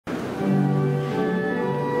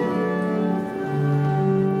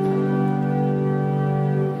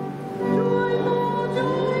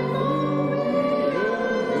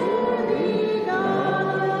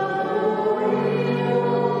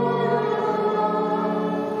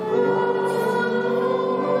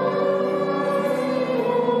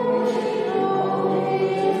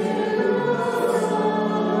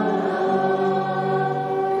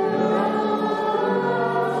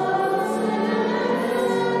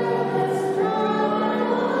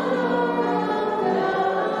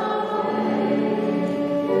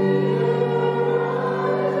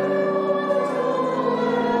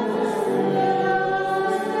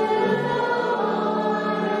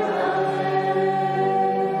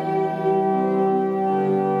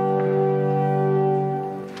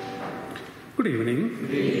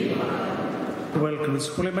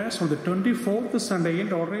Lord's Holy Mass on the 24th Sunday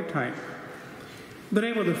in Ordinary Time. In the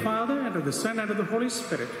name of the Father, and of the Son, and of the Holy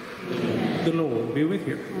Spirit. Amen. The Lord be with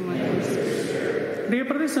you. Dear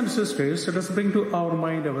brothers and sisters, let us bring to our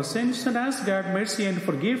mind our sins and ask God mercy and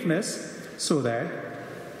forgiveness so that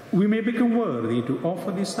we may become worthy to offer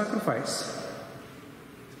this sacrifice.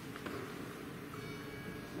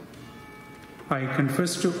 I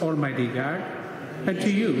confess to Almighty God and to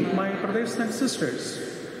you, my brothers and sisters,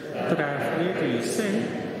 that I have greatly sinned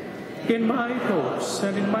in my thoughts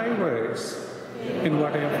and in my words, in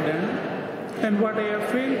what I have done and what I have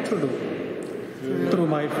failed to do, through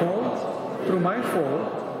my fault, through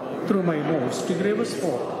my most grievous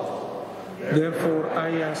fault. Therefore,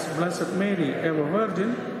 I ask Blessed Mary, ever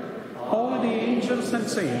Virgin, all the angels and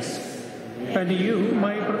saints, and you,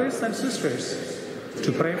 my brothers and sisters,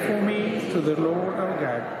 to pray for me to the Lord our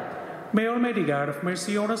God. May Almighty God have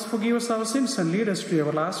mercy on us, forgive us our sins, and lead us to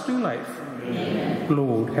everlasting life. Amen.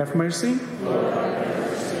 Lord, have mercy. Lord, have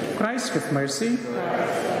mercy. Christ, have mercy. Christ,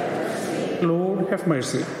 have mercy. Lord, have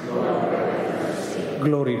mercy. Lord, have mercy.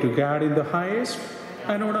 Glory to God in the highest,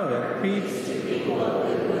 and on earth peace.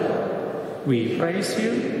 We praise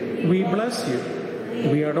you, we bless you,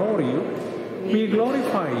 we adore you, we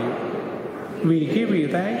glorify you. We give you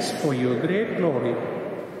thanks for your great glory.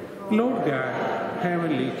 Lord God,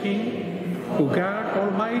 Heavenly King, O God,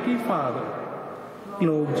 Almighty Father,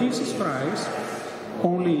 Lord Jesus Christ,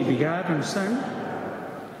 only begotten Son,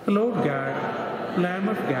 Lord God, Lamb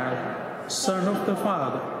of God, Son of the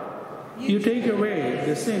Father, you take away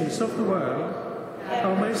the sins of the world,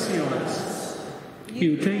 have mercy on us.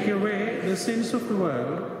 You take away the sins of the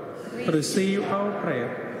world, receive our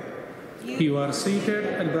prayer. You are seated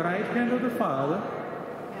at the right hand of the Father,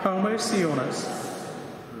 have mercy on us.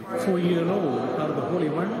 For you alone are the Holy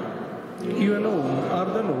One, you alone are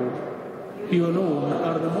the Lord, you alone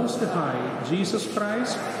are the Most High, Jesus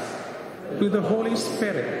Christ, with the Holy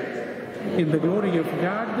Spirit, in the glory of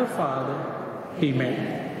God the Father.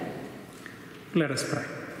 Amen. Let us pray.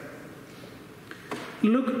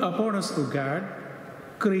 Look upon us, O God,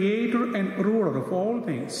 Creator and Ruler of all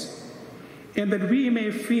things, and that we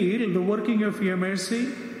may feel the working of your mercy,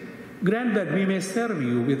 grant that we may serve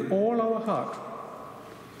you with all our heart.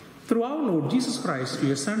 Through our Lord Jesus Christ,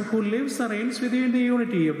 your Son, who lives and reigns with you in the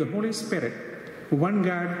unity of the Holy Spirit, one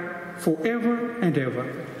God, forever and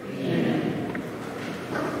ever. Amen.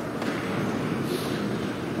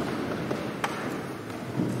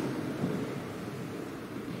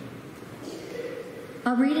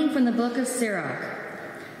 A reading from the book of Sirach.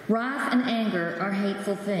 Wrath and anger are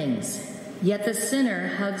hateful things, yet the sinner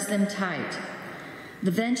hugs them tight.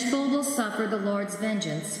 The vengeful will suffer the Lord's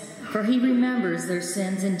vengeance, for he remembers their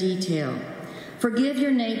sins in detail. Forgive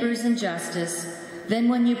your neighbors injustice, then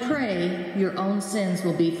when you pray, your own sins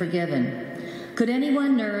will be forgiven. Could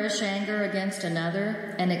anyone nourish anger against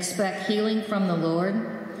another and expect healing from the Lord?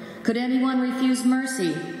 Could anyone refuse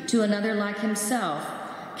mercy to another like himself?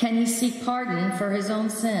 Can he seek pardon for his own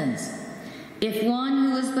sins? If one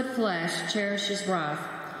who is but flesh cherishes wrath,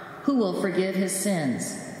 who will forgive his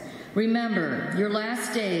sins? Remember your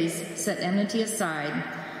last days, set enmity aside.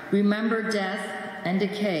 Remember death and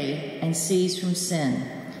decay, and cease from sin.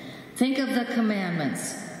 Think of the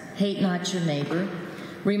commandments. Hate not your neighbor.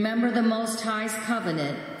 Remember the Most High's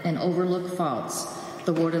covenant, and overlook faults.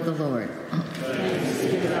 The word of the Lord.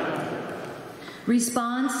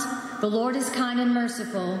 Response: the Lord is kind and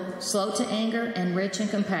merciful, slow to anger, and rich in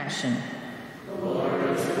compassion. The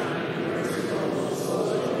Lord is kind and merciful,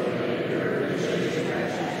 slow to anger, rich in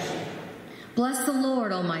compassion. Bless the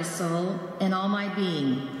Lord, O my soul, and all my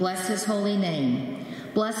being. Bless his holy name.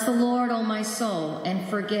 Bless the Lord, O my soul, and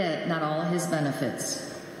forget not all his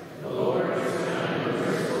benefits. The Lord is kind and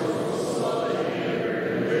merciful, slow to anger,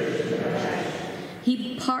 and rich in compassion.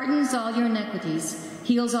 He pardons all your iniquities,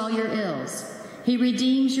 heals all your ills. He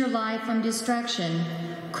redeems your life from destruction,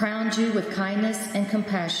 crowns you with kindness and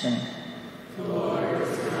compassion. The Lord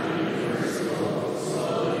is kind and merciful,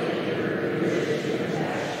 slow to anger, and rich in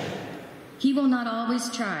compassion. He will not always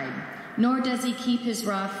chide, nor does he keep his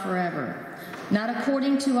wrath forever. Not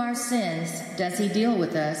according to our sins does he deal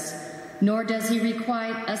with us, nor does he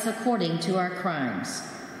requite us according to our crimes.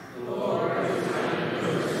 The Lord is kind and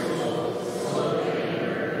merciful, slow to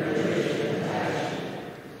anger, and rich in compassion.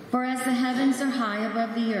 For as the heavens are high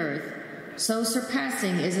above the earth, so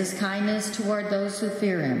surpassing is his kindness toward those who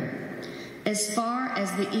fear him. As far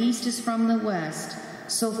as the east is from the west,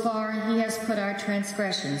 so far he has put our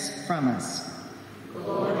transgressions from us. The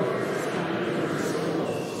Lord is kind and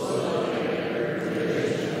merciful, slow to anger, and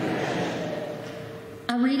rich in compassion.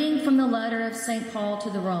 A reading from the letter of St. Paul to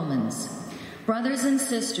the Romans. Brothers and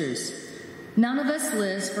sisters, None of us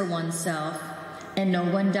lives for oneself, and no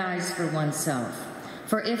one dies for oneself.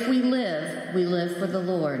 For if we live for the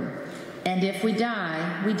Lord. And if we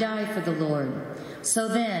die for the Lord. So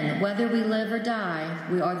then, whether we live or die,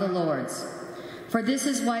 we are the Lord's. For this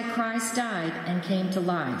is why Christ died and came to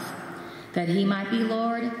life, that he might be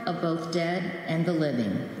Lord of both dead and the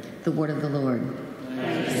living. The word of the Lord.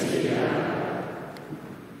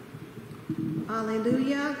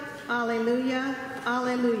 Alleluia, alleluia,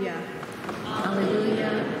 alleluia.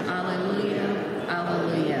 Alleluia, alleluia,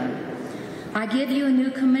 alleluia. I give you a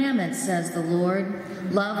new commandment, says the Lord.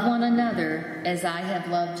 Love one another as I have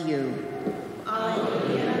loved you.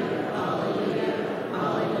 Alleluia, alleluia,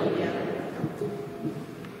 alleluia.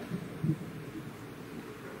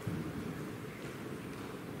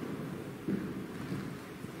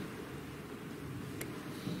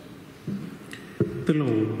 The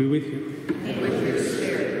Lord be with you. And with your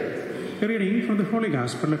spirit. A reading from the Holy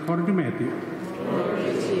Gospel according to Matthew.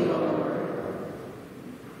 Glory to you, Lord.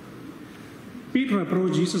 Peter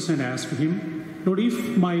approached Jesus and asked him, Lord,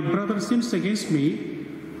 if my brother sins against me,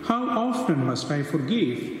 how often must I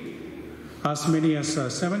forgive? As many as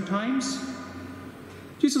 7 times?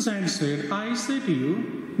 Jesus answered, I say to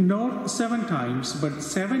you, not 7 times, but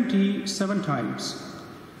 77 times.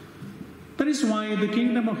 That is why the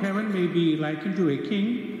kingdom of heaven may be likened to a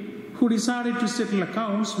king who decided to settle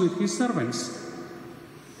accounts with his servants.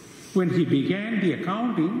 When he began the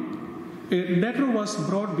accounting, a debtor was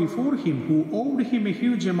brought before him who owed him a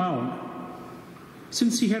huge amount.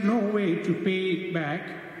 Since he had no way to pay it back,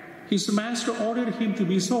 his master ordered him to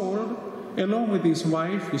be sold, along with his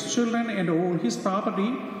wife, his children, and all his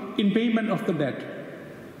property, in payment of the debt.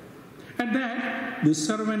 At that, the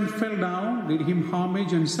servant fell down, did him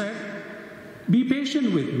homage, and said, Be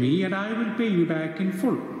patient with me, and I will pay you back in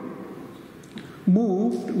full.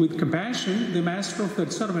 Moved with compassion, the master of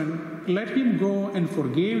that servant let him go and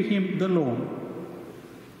forgave him the loan.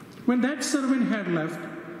 When that servant had left,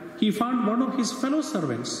 he found one of his fellow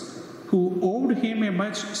servants who owed him a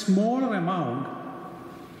much smaller amount.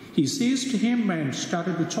 He seized him and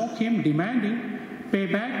started to choke him, demanding, Pay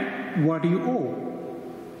back what you owe.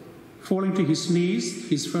 Falling to his knees,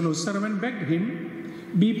 his fellow servant begged him,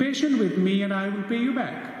 Be patient with me and I will pay you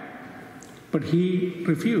back. But he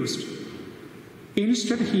refused.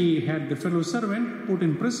 Instead, he had the fellow servant put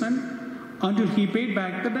in prison until he paid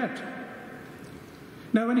back the debt.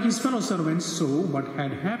 Now when his fellow servants saw what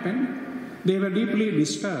had happened, they were deeply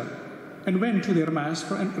disturbed and went to their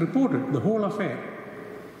master and reported the whole affair.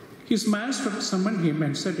 His master summoned him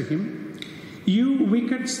and said to him, You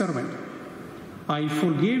wicked servant, I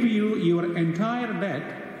forgave you your entire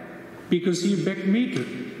debt because you begged me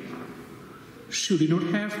to. Should you not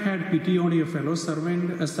have had pity on your fellow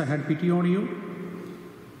servant as I had pity on you?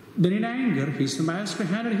 Then in anger, his master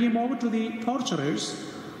handed him over to the torturers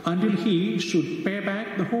until he should pay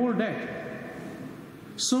back the whole debt.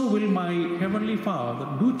 So will my heavenly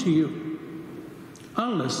Father do to you,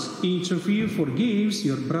 unless each of you forgives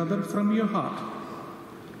your brother from your heart.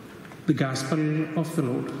 The Gospel of the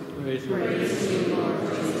Lord. Praise to you, Lord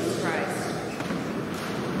Jesus Christ.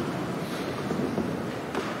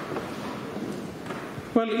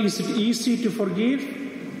 Well, is it easy to forgive?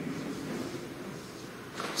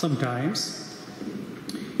 Sometimes.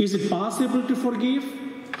 Is it possible to forgive?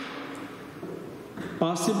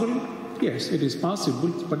 Possible? Yes, it is possible,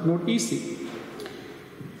 but not easy.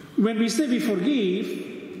 When we say we forgive,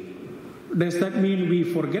 does that mean we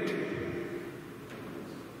forget?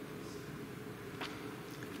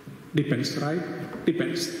 Depends, right?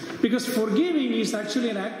 Depends. Because forgiving is actually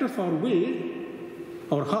an act of our will,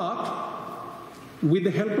 our heart, with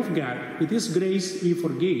the help of God. With His grace, we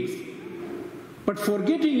forgive. But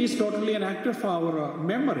forgetting is totally an act of our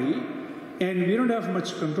memory, and we don't have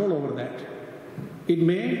much control over that. It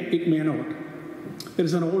may not. There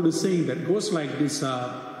is an old saying that goes like this,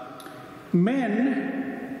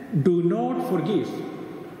 men do not forgive,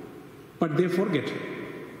 but they forget.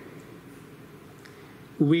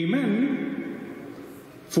 Women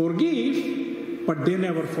forgive, but they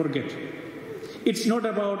never forget. It's not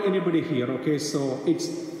about anybody here, okay? So it's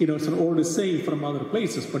an old saying from other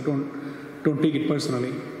places, but don't take it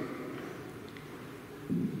personally.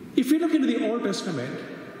 If we look into the Old Testament,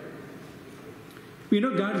 we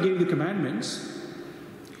know God gave the commandments,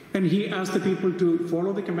 and He asked the people to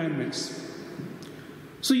follow the commandments.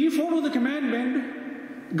 So you follow the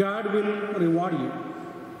commandment, God will reward you.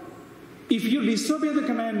 If you disobey the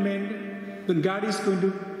commandment, then God is going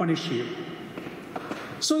to punish you.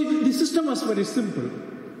 So the system was very simple.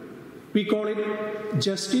 We call it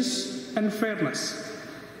justice and fairness.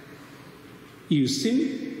 You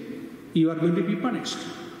sin, you are going to be punished.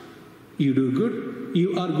 You do good,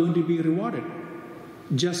 you are going to be rewarded.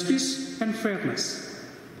 Justice and fairness.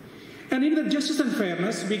 And in the justice and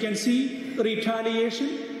fairness, we can see retaliation,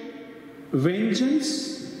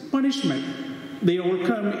 vengeance, punishment. They all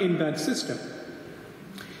come in that system.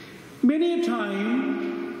 Many a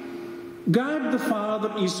time, God the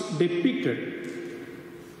Father is depicted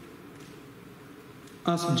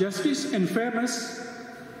as justice and fairness,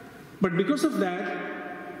 but because of that,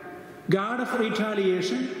 God of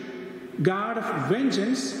retaliation, God of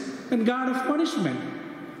vengeance, and God of punishment.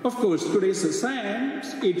 Of course, today's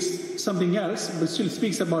Psalms, it's something else, but still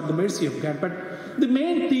speaks about the mercy of God. But the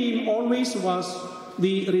main theme always was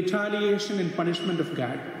the retaliation and punishment of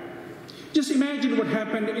God. Just imagine what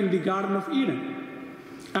happened in the Garden of Eden.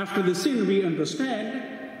 After the sin, we understand,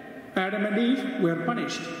 Adam and Eve were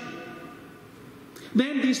punished.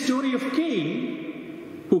 Then the story of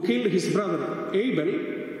Cain, who killed his brother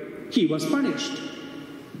Abel, he was punished.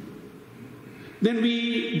 Then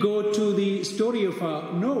we go to the story of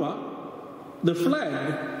Noah, the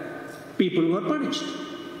flood, people were punished.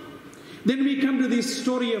 Then we come to the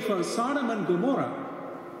story of Sodom and Gomorrah,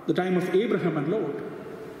 the time of Abraham and Lot.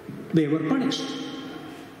 They were punished.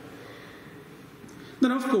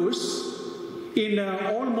 Then of course, in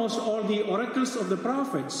almost all the oracles of the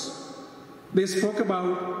prophets, they spoke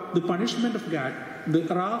about the punishment of God, the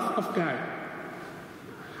wrath of God.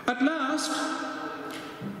 At last,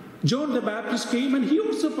 John the Baptist came and he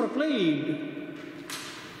also proclaimed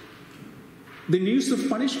the news of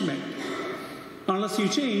punishment. Unless you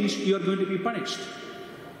change, you are going to be punished.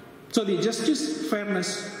 So the justice,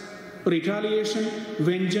 fairness, retaliation,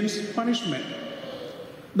 vengeance, punishment.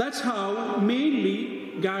 That's how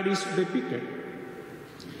mainly God is depicted.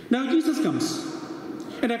 Now Jesus comes.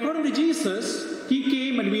 And according to Jesus, he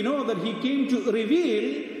came, and we know that he came to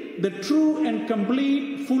reveal the true and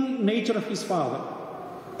complete full nature of his Father.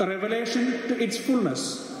 A revelation to its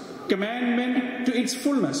fullness, commandment to its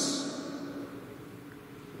fullness.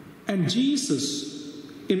 And Jesus,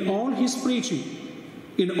 in all his preaching,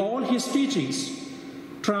 in all his teachings,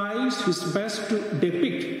 tries his best to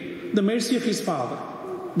depict the mercy of his Father,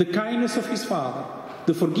 the kindness of his Father,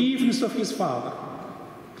 the forgiveness of his Father.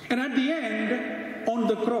 And at the end, on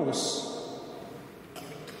the cross,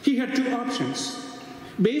 he had two options.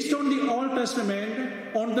 Based on the Old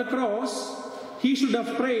Testament, on the cross, he should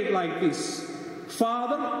have prayed like this: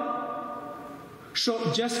 Father,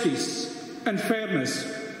 show justice and fairness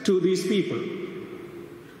to these people.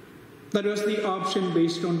 That was the option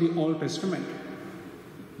based on the Old Testament.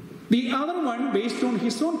 The other one, based on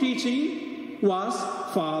his own teaching, was,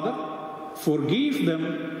 Father, forgive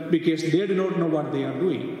them because they do not know what they are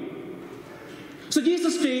doing. So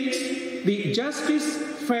Jesus takes the justice,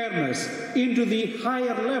 fairness into the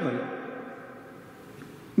higher level.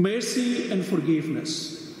 Mercy and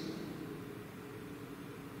forgiveness.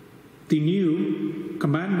 The new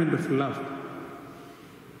commandment of love.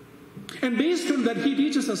 And based on that, he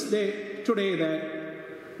teaches us today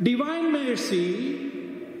that divine mercy,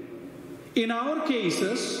 in our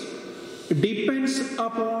cases, depends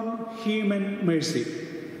upon human mercy.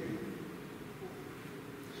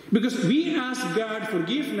 Because we ask God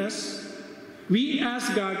forgiveness, we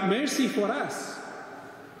ask God mercy for us.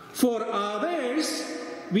 For others,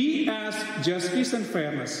 we ask justice and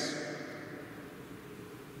fairness.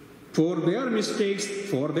 For their mistakes,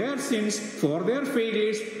 for their sins, for their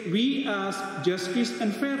failures, we ask justice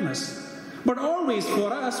and fairness. But always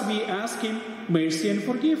for us, we ask him mercy and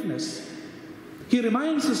forgiveness. He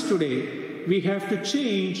reminds us today, we have to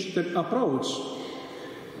change that approach.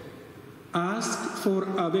 Ask for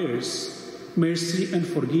others mercy and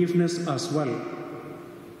forgiveness as well.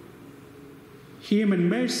 Human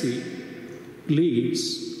mercy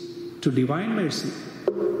leads to divine mercy.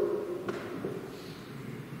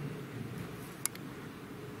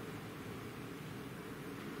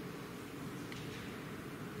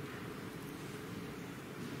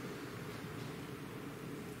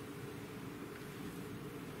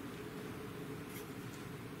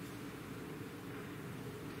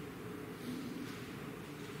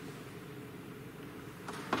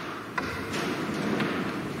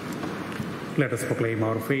 Let us proclaim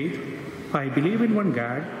our faith. I believe in one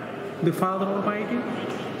God, the Father Almighty,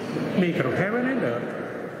 maker of heaven and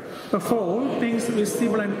earth, of all things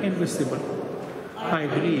visible and invisible. I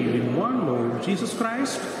believe in one Lord Jesus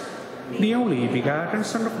Christ, the only begotten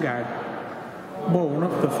Son of God, born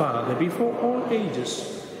of the Father before all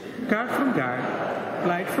ages, God from God,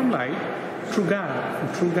 light from light, true God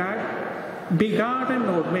from true God, begotten,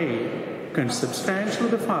 not made, consubstantial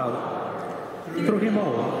with the Father. Through him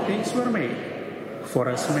all things were made. For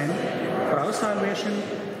us men, for our salvation,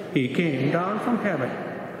 he came down from heaven.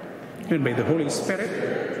 and by the Holy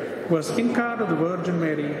Spirit was incarnate of the Virgin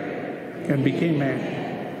Mary and became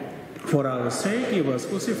man. For our sake he was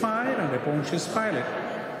crucified under Pontius Pilate.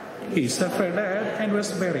 He suffered death and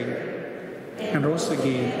was buried, and rose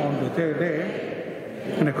again on the third day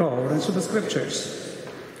in accordance with the Scriptures.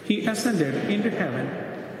 He ascended into heaven,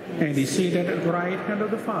 and is seated at the right hand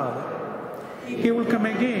of the Father. He will come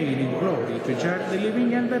again in glory to judge the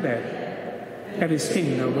living and the dead, and his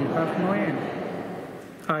kingdom will have no end.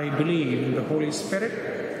 I believe in the Holy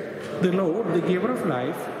Spirit, the Lord, the giver of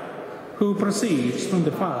life, who proceeds from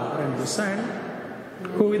the Father and the Son,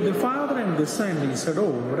 who with the Father and the Son is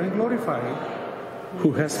adored and glorified,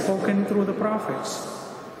 who has spoken through the prophets.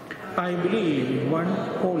 I believe in one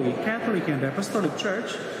holy Catholic and Apostolic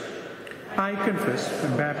Church. I confess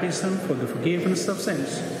baptism for the forgiveness of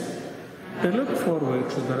sins. I look forward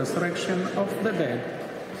to the resurrection of the dead.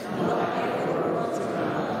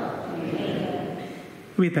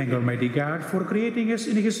 We thank Almighty God for creating us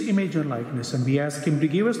in His image and likeness, and we ask Him to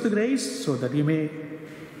give us the grace so that we may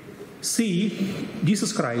see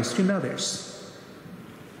Jesus Christ in others.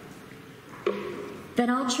 That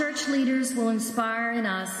all church leaders will inspire in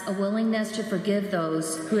us a willingness to forgive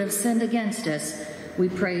those who have sinned against us, we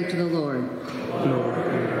pray to the Lord. Lord,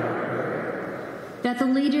 that the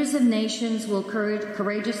leaders of nations will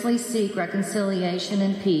courageously seek reconciliation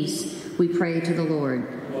and peace, we pray to the Lord.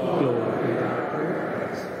 Lord,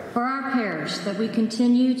 for our parish, that we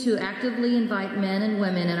continue to actively invite men and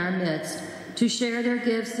women in our midst to share their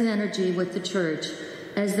gifts and energy with the Church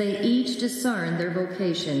as they each discern their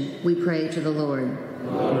vocation, we pray to the Lord.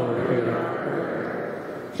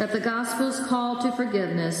 That the Gospel's call to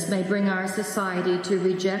forgiveness may bring our society to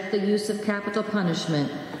reject the use of capital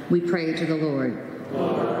punishment, we pray to the Lord.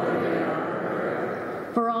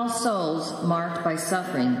 For all souls marked by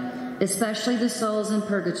suffering, especially the souls in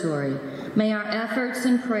purgatory, may our efforts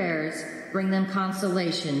and prayers bring them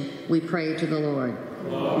consolation, we pray to the Lord.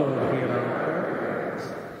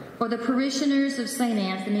 For the parishioners of St.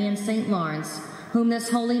 Anthony and St. Lawrence, whom this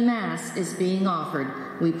Holy Mass is being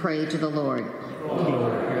offered, we pray to the Lord.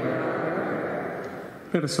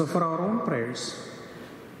 Let us offer our own prayers.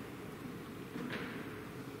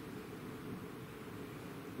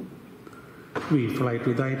 We fly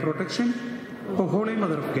to thy protection, O Holy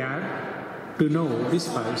Mother of God, to know,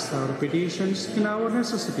 despise our petitions and our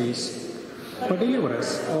necessities, but deliver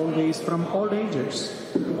us always from all dangers,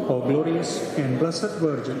 O glorious and blessed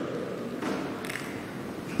Virgin.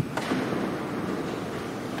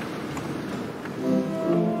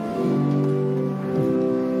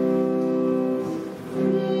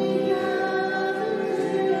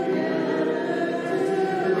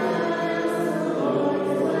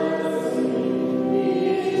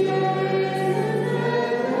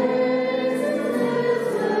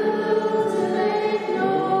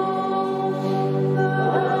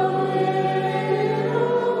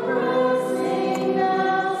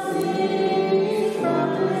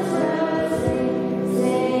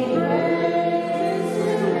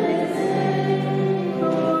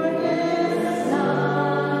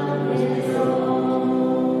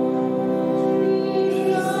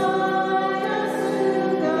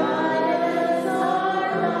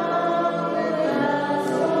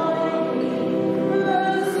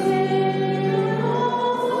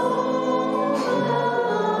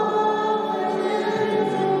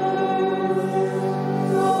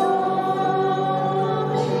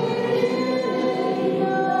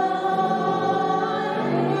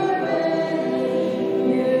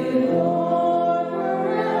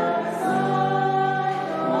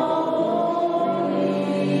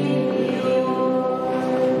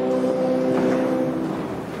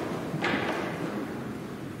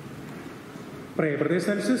 Pray, brothers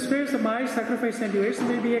and sisters, that my sacrifice and yours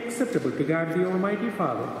may be acceptable to God the Almighty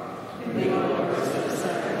Father.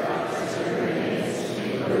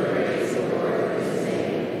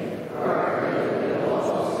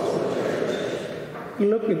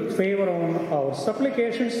 Look with favor on our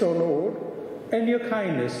supplications, O Lord, and your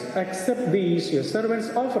kindness accept these your servants'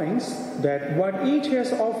 offerings, that what each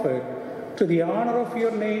has offered to the honor of your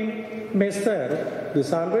name may serve the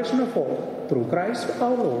salvation of all, through Christ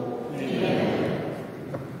our Lord. Amen.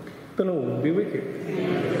 The Lord be with you.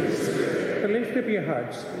 Lift up your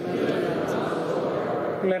hearts.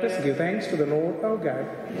 Let us give thanks to the Lord our God.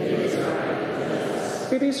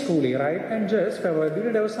 It is truly right and just, our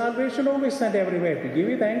duty, our salvation, always and everywhere, to give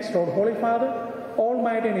you thanks, Lord, Holy Father,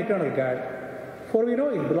 Almighty and Eternal God. For we know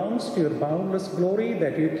it belongs to your boundless glory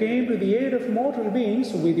that you came to the aid of mortal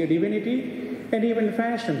beings with your divinity, and even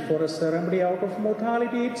fashioned for us a remedy out of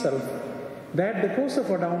mortality itself, that the cause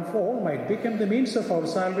of our downfall might become the means of our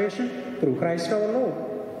salvation through Christ our Lord.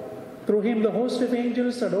 Through him the host of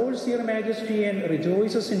angels adores your majesty and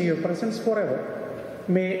rejoices in your presence forever.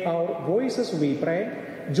 May our voices, we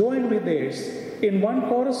pray, join with theirs in one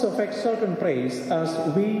chorus of exultant praise as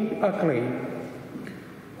we acclaim.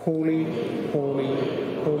 Holy, holy,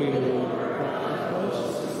 holy Lord,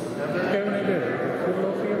 heaven and earth, full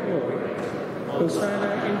of your glory.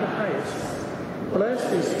 Hosanna in the highest.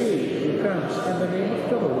 Blessed is he who comes in the name of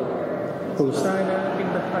the Lord. Hosanna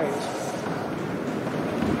in the highest.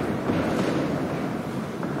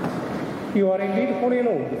 You are indeed holy,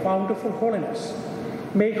 Lord, the fount of holiness.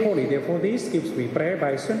 Make holy, therefore, these gifts, we pray,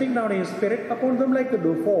 by sending down your Spirit upon them like the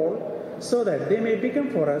dewfall, so that they may become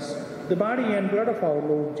for us the body and blood of our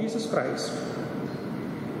Lord Jesus Christ.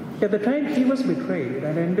 At the time he was betrayed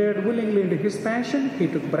and entered willingly into his passion, he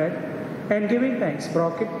took bread, and giving thanks,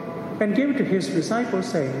 broke it, and gave it to his disciples,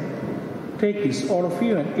 saying, Take this, all of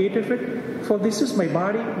you, and eat of it, for this is my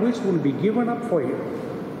body, which will be given up for you.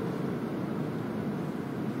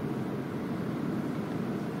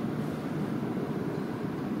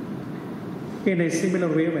 In a similar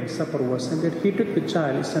way, when supper was ended, he took the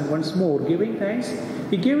chalice, and once more, giving thanks,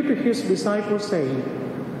 he gave it to his disciples, saying,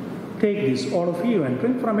 Take this, all of you, and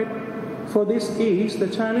drink from it, for this is the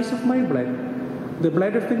chalice of my blood, the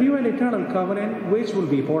blood of the new and eternal covenant, which will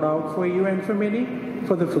be poured out for you and for many,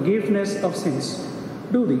 for the forgiveness of sins.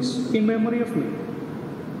 Do this in memory of me.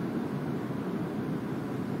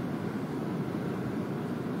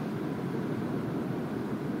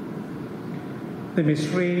 The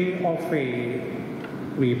mystery of faith.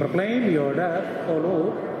 We proclaim your death, O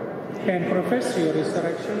Lord, and profess your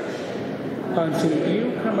resurrection until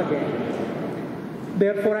you come again.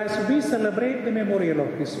 Therefore, as we celebrate the memorial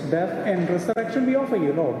of his death and resurrection, we offer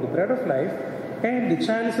you, Lord, the bread of life and the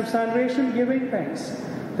chalice of salvation, giving thanks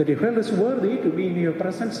that you held us worthy to be in your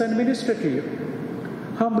presence and minister to you.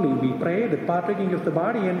 Humbly we pray that, partaking of the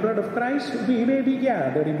body and blood of Christ, we may be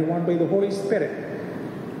gathered into one by the Holy Spirit.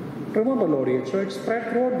 Remember, Lord, your church spread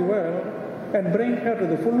throughout the world, and bring her to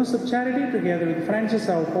the fullness of charity, together with Francis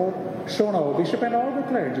our Pope, Sean our Bishop, and all the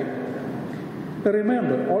clergy.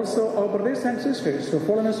 Remember also our brothers and sisters who have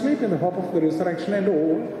fallen asleep in the hope of the resurrection, and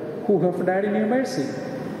all who have died in your mercy.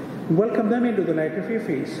 Welcome them into the light of your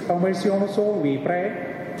face. Have mercy on us all, we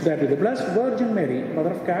pray, that with the blessed Virgin Mary,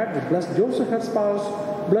 Mother of God, with blessed Joseph her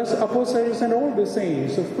spouse, blessed apostles, and all the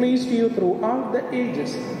saints who have pleased you throughout the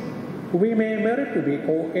ages, we may merit to be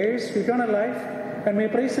co-heirs to eternal life, and may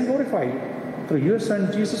praise and glorify you through your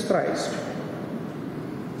Son, Jesus Christ.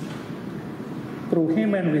 Through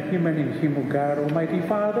him, and with him, and in him, O God, Almighty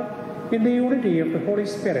Father, in the unity of the Holy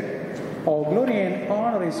Spirit, all glory and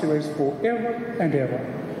honor is yours forever and ever.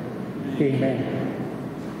 Amen.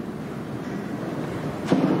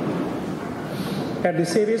 At the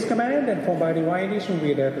Saviour's command, and for by divine vision,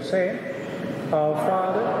 we dare to say, Our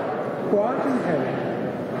Father, who art in heaven,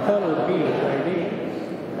 hallowed be thy name.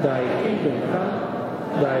 Thy kingdom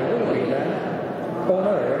come, thy will be done, on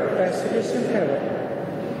earth as it is in heaven.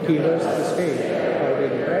 Give us this day our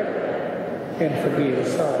daily bread, and forgive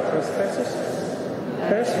us our trespasses,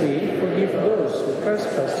 as we forgive those who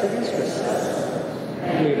trespass against us.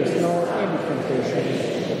 Lead us not into temptation.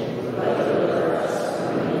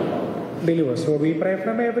 Deliver us, Lord, we pray,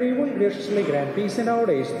 from every evil. Graciously grant peace in our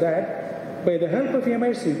days, that by the help of your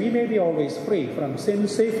mercy we may be always free from sin,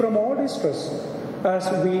 safe from all distress, as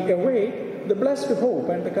we await the blessed hope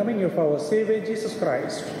and the coming of our Savior Jesus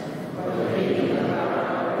Christ.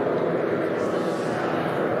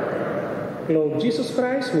 Lord Jesus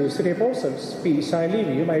Christ, who said to the apostles, Peace I leave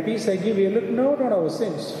you, my peace I give you, look not on our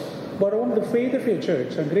sins, but on the faith of your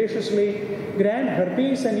church, and graciously grant her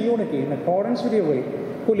peace and unity in accordance with your will,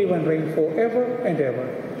 who live and reign forever and ever.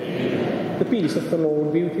 Amen. The peace of the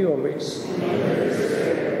Lord be with you always.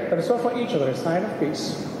 Let us offer each other a sign of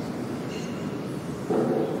peace.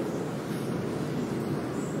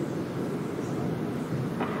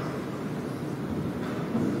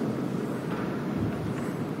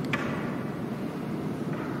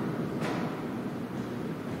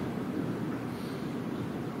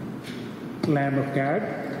 Lamb of God,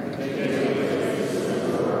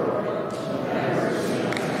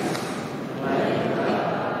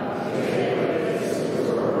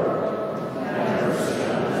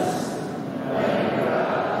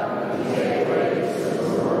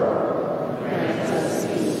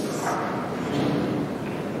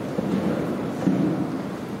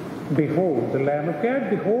 behold the Lamb of God,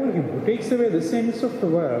 behold him who takes away the sins of the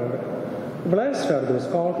world. Blessed are those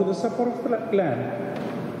called to the supper of the Lamb.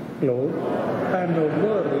 Lord, I am not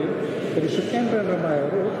worthy that you should enter under my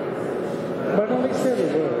roof, but only say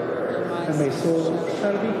the word, and my soul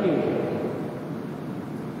shall be healed.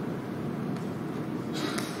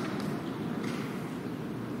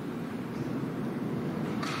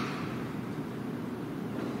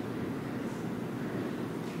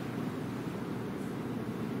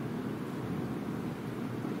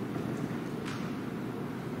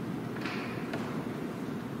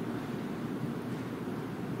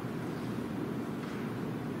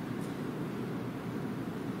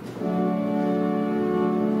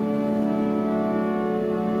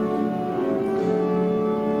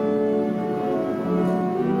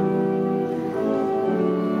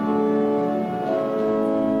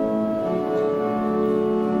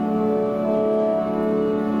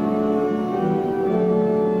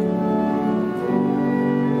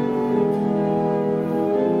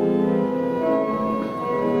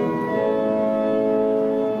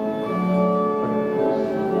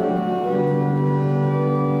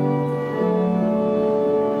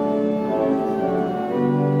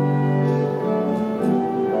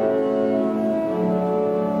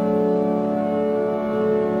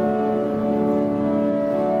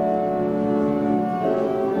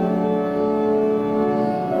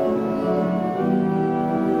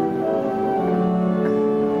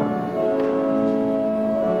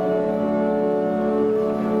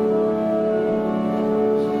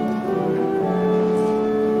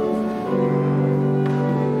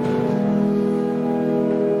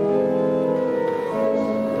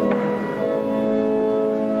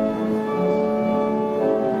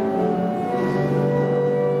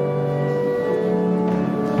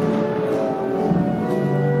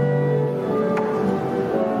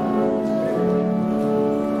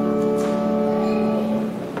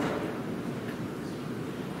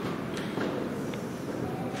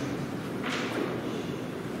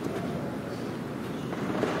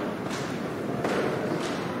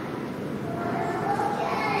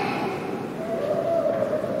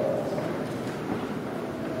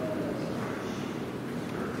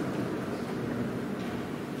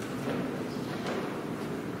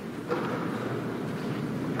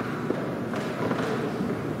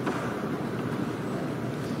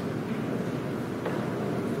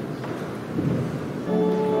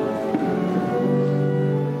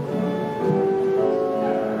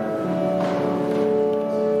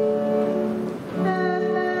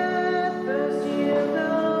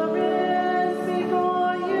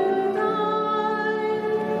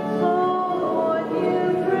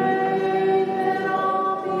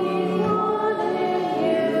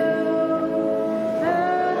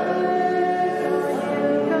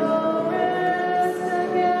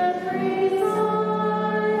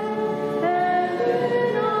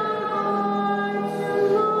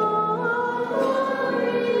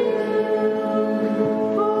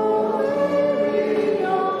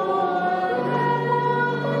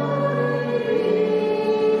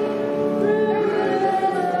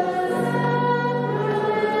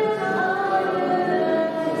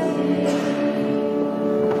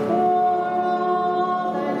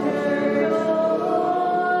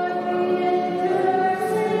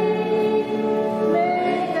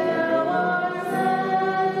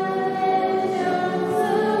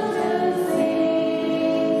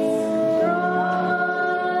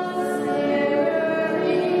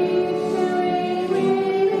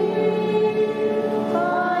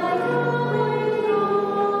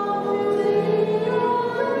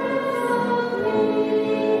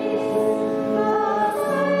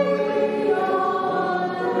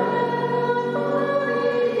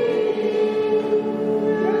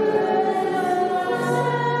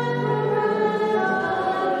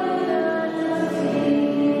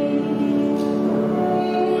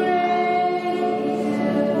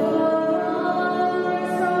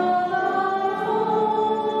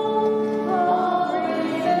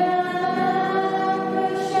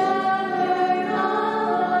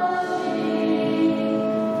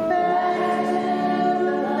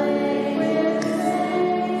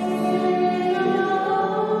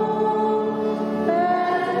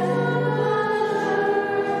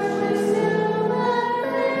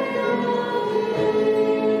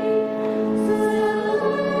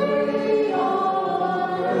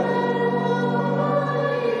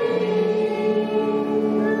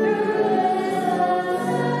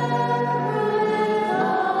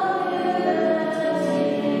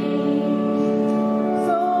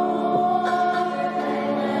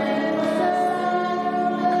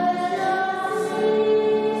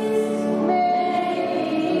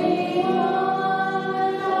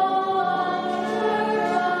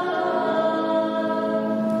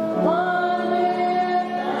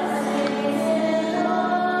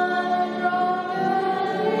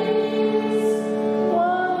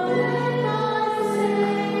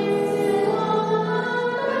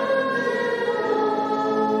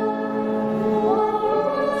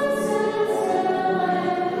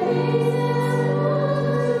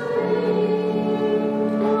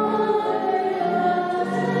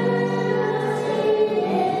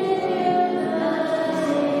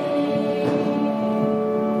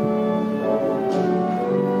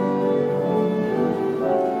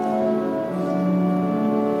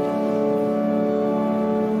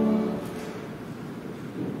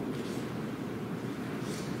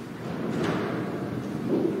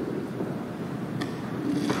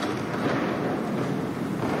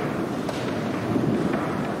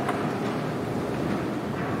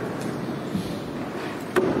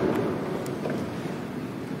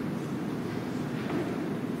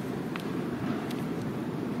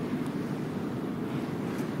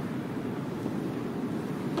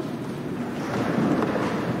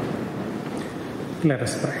 Let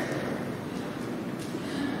us pray.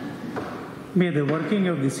 May the working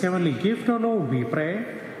of this heavenly gift, O Lord, we pray,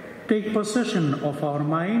 take possession of our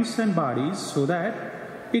minds and bodies so that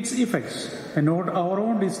its effects and not our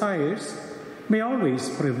own desires may always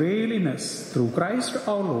prevail in us through Christ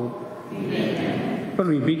our Lord. Amen. When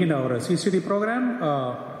we begin our CCD program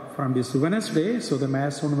from this Wednesday, so the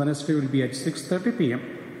Mass on Wednesday will be at 6:30 p.m.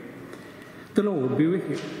 The Lord be with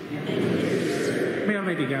you. May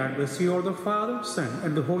Almighty God bless you all, the Father, Son,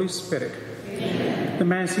 and the Holy Spirit. Amen. The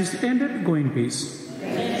Mass is ended. Go in peace.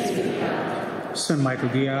 Saint Michael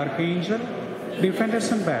the Archangel, defend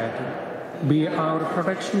us in battle. Be our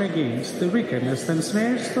protection against the wickedness and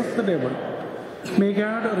snares of the devil. May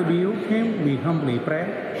God rebuke him, we humbly pray.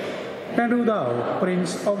 And do thou,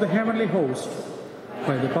 Prince of the heavenly host,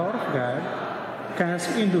 by the power of God, cast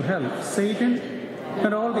into hell Satan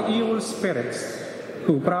and all the evil spirits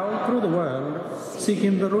who prowl through the world,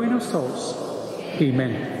 seeking the ruin of souls.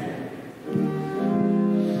 Amen.